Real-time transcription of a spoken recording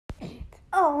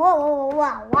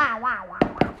Wow.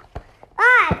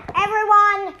 Alright,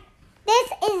 everyone. This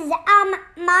is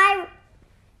my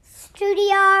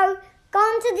studio.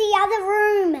 Gone to the other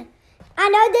room. I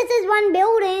know this is one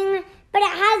building, but it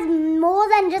has more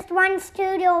than just one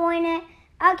studio in it.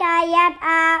 Okay, yep,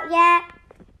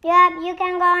 you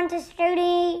can go into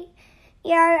studio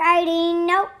 18.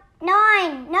 Nope,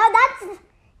 9. No, that's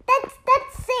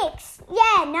 6.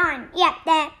 Yeah, 9. Yep,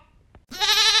 there.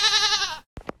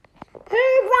 Who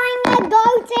brought the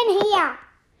goat in here?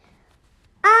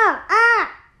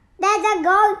 There's a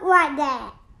goat right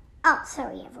there. Oh,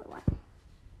 sorry, everyone.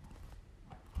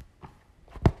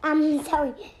 I'm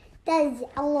sorry. There's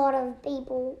a lot of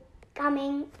people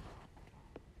coming.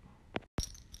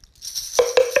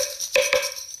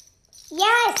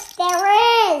 Yes, there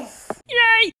is.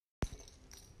 Yay!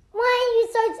 Why are you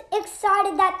so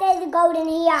excited that there's a goat in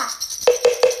here?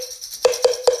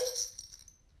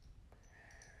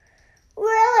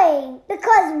 Really?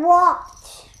 Because what?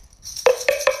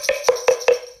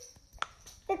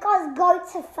 Because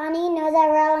goats are funny? No,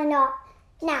 they're really not.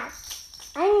 Now,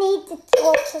 I need to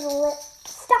talk to the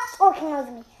Stop talking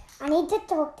over me. I need to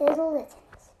talk to the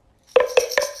listeners.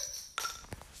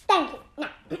 Thank you.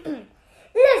 Now,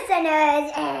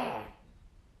 listeners,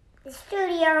 the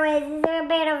studio is a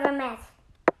bit of a mess.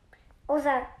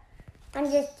 Also, I'm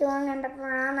just doing a bit of an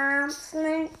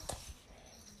announcement.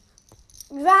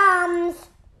 Drums.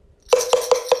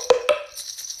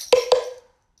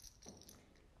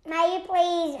 May you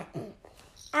please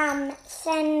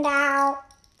send out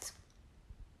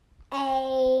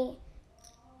a...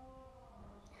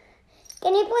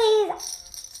 Can you please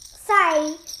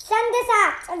send this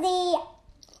out to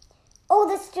all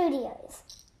the studios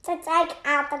to take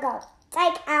out the goat.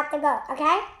 Take out the goat,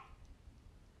 okay?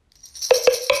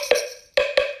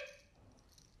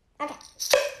 Okay.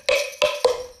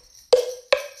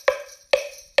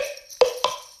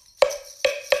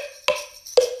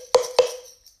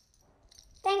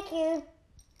 Thank you.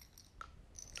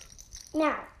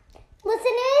 Now,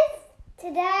 listeners,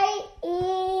 today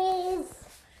is...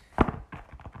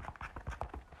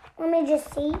 Let me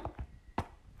just see.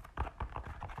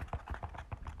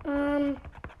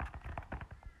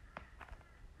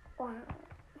 Wow.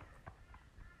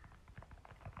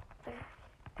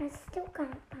 I still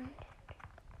can't find it.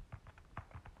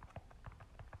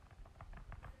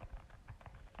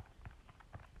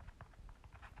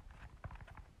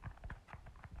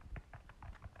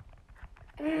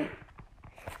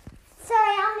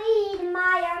 Sorry, I need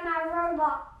my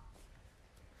robot.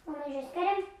 Let me just get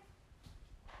him.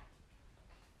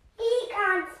 He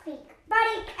can't speak, but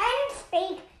he can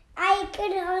speak. I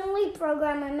could only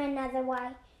program him another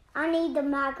way. I need the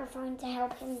microphone to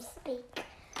help him speak,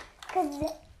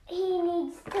 because he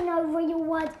needs to know real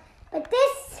words. But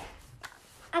this,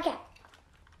 okay.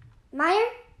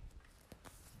 Maya,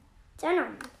 turn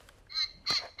on.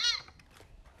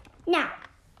 Now,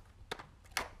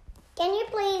 can you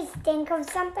please think of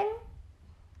something?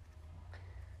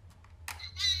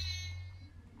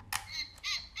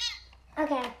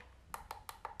 Okay.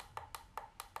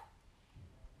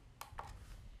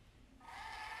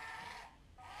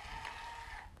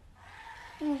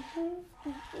 You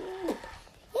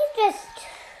just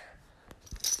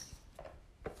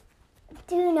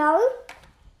do you know?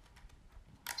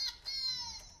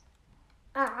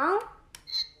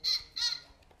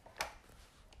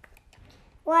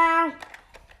 Well,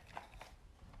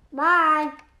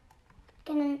 bye.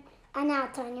 I now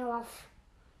turn you off.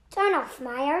 Turn off,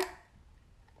 Meyer.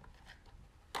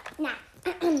 Now,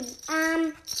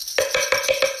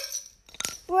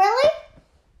 really?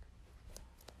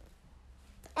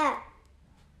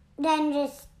 Then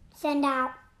just send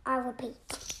out, I'll repeat.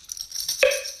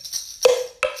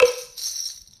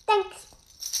 Thanks.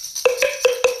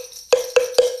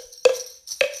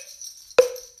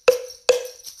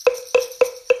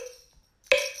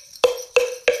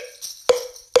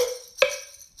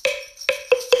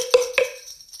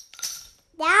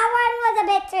 That one was a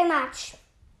bit too much.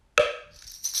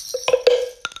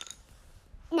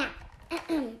 Now,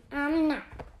 now.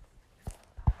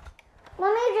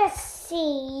 Let me just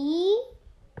see.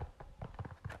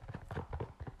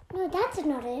 No, that's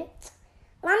not it.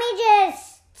 Let me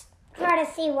just try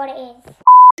to see what it is.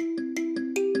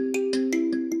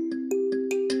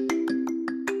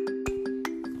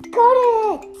 Got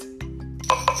it!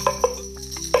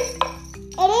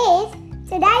 It is.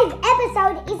 Today's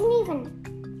episode isn't even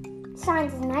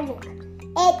Science is Magic.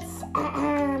 It's,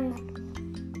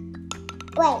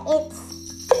 it's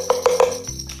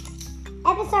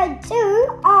episode 2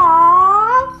 of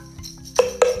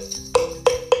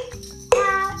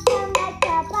How to Make a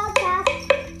Podcast.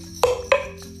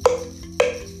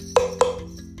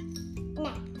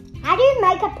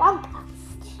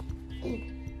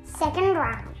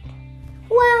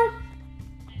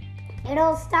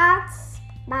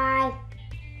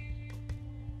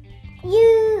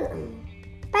 you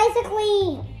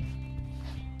basically,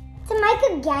 to make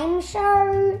a game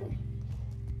show,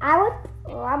 I would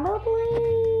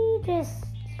probably just,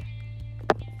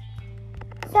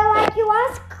 so like you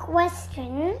ask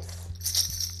questions,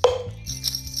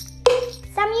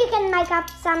 some you can make up,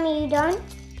 some you don't,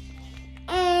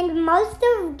 and most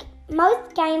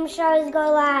game shows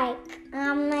go like,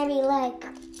 maybe like,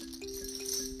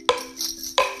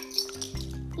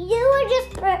 you would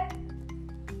just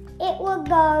it will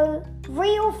go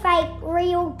real, fake,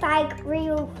 real, fake,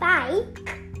 real, fake.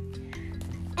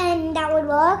 And that would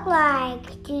look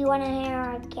like, do you want to hear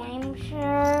a game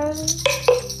show?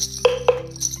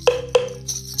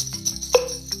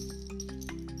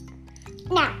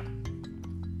 Now,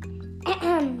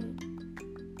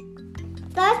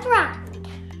 first round.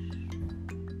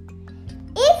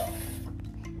 If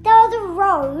there was a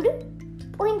road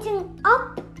pointing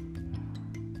up,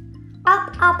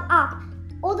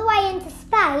 all the way into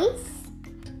space,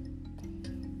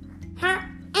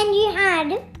 and you had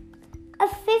a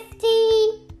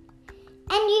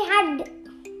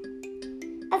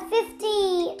 50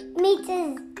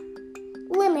 meters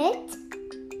limit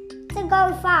to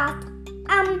go fast,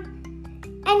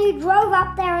 and you drove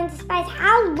up there into space,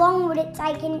 how long would it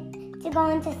take to go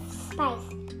into space?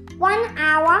 1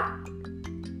 hour,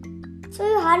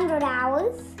 200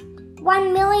 hours,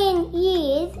 1 million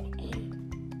years,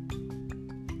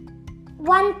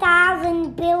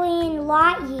 1,000 billion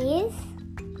light years,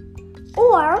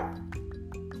 or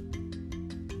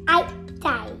 8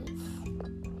 days.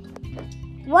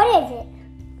 What is it?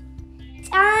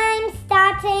 Time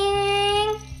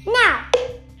starting now.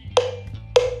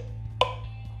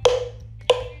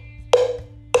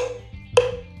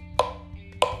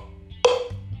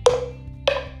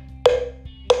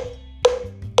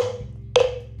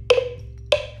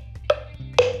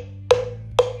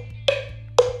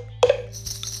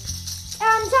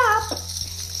 Time's up.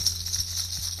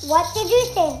 What did you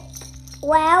think?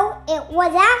 Well, it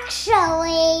was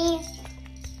actually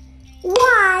 1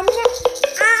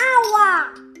 hour.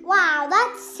 Wow,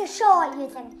 that's short, you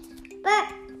think.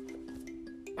 But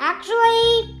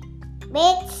actually,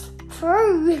 it's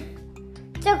true.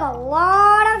 Took a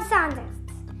lot of scientists.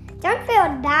 Don't feel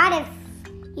bad if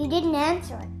you didn't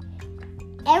answer it.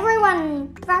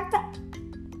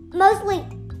 Mostly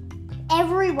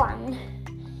everyone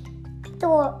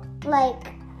thought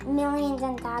like millions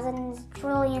and thousands,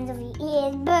 trillions of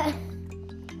years, but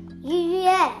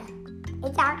yeah,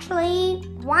 it's actually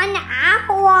 1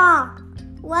 hour,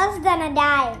 less than a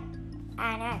day.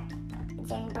 I know,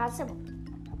 it's impossible.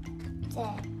 So,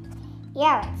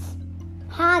 yeah, it's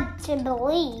hard to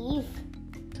believe.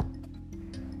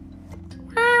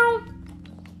 Well,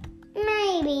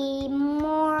 maybe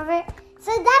more of it.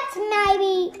 So that's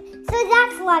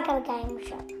like a game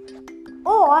show.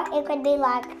 Or it could be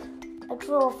like a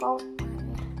true or false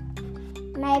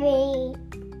one. Maybe,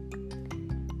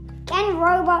 can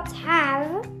robots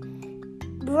have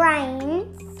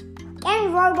brains?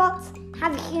 Can robots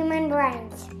have human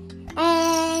brains?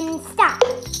 And stop.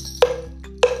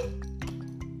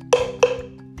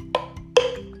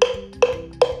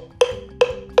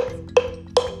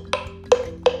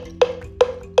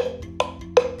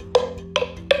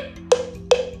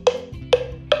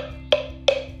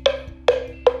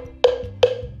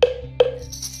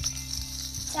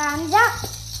 Time's up.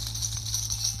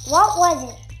 What was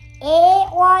it? It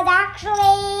was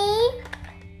actually,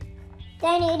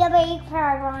 they need to be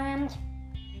programmed.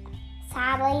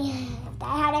 Sadly, if they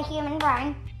had a human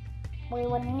brain, we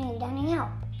wouldn't need any help.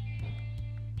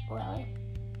 Really.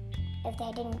 If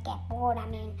they didn't get bored, I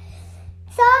mean.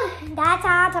 So, that's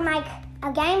how to make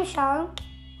a game show.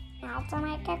 How to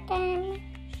make a game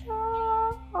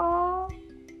show.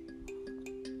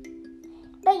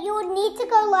 But you would need to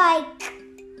go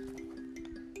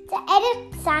to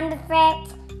edit sound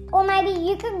effects, or maybe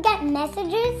you could get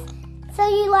messages. So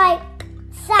you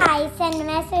send a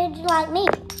message like me,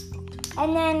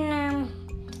 and then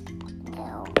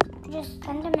they'll just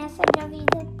send a message of the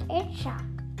picture.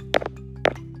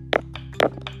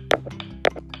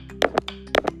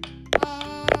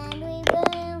 And we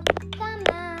will come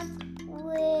out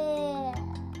with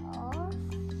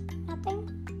nothing.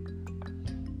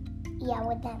 Yeah,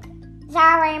 with them.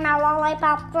 Sorry, my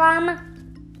lollipop drum.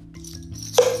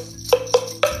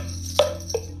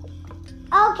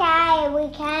 Okay, we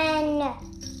can,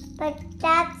 but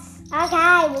that's,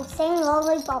 okay, we'll sing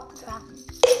Lollipop Drum.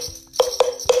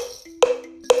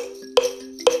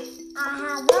 I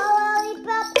have a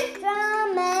lollipop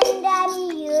drum and I'm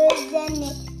using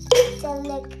it to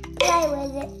play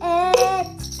with it.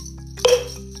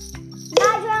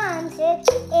 My drumstick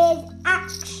is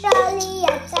actually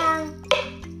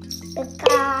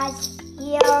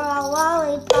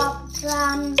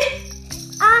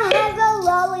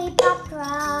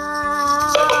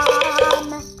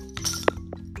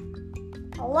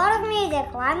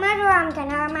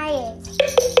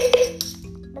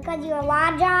because you're a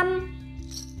large arm.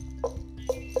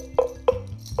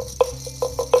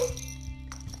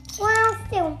 Well,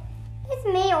 still, it's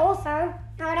me also,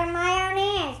 holding my own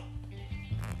ears.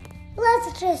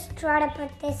 Let's just try to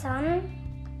put this on.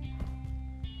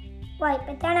 Wait,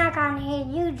 but then I can't hear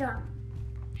you drum.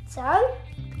 So,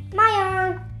 my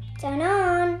own, turn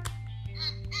on.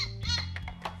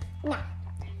 Now,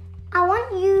 I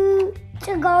want you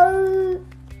to go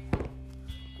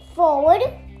forward.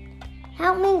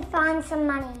 Help me find some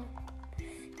money.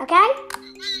 Okay?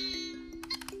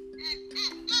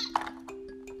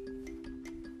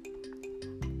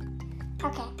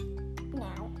 Okay,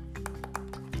 now.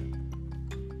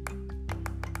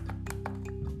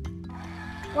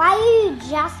 Why are you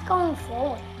just going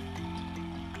forward?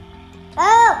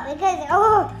 Oh,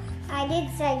 because, I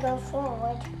did say go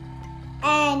forward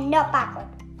and not backward.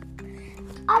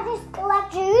 I just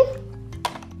collect you.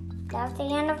 That's the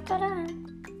end of today.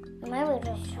 Maybe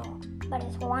just short, but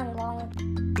it's one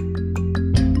long.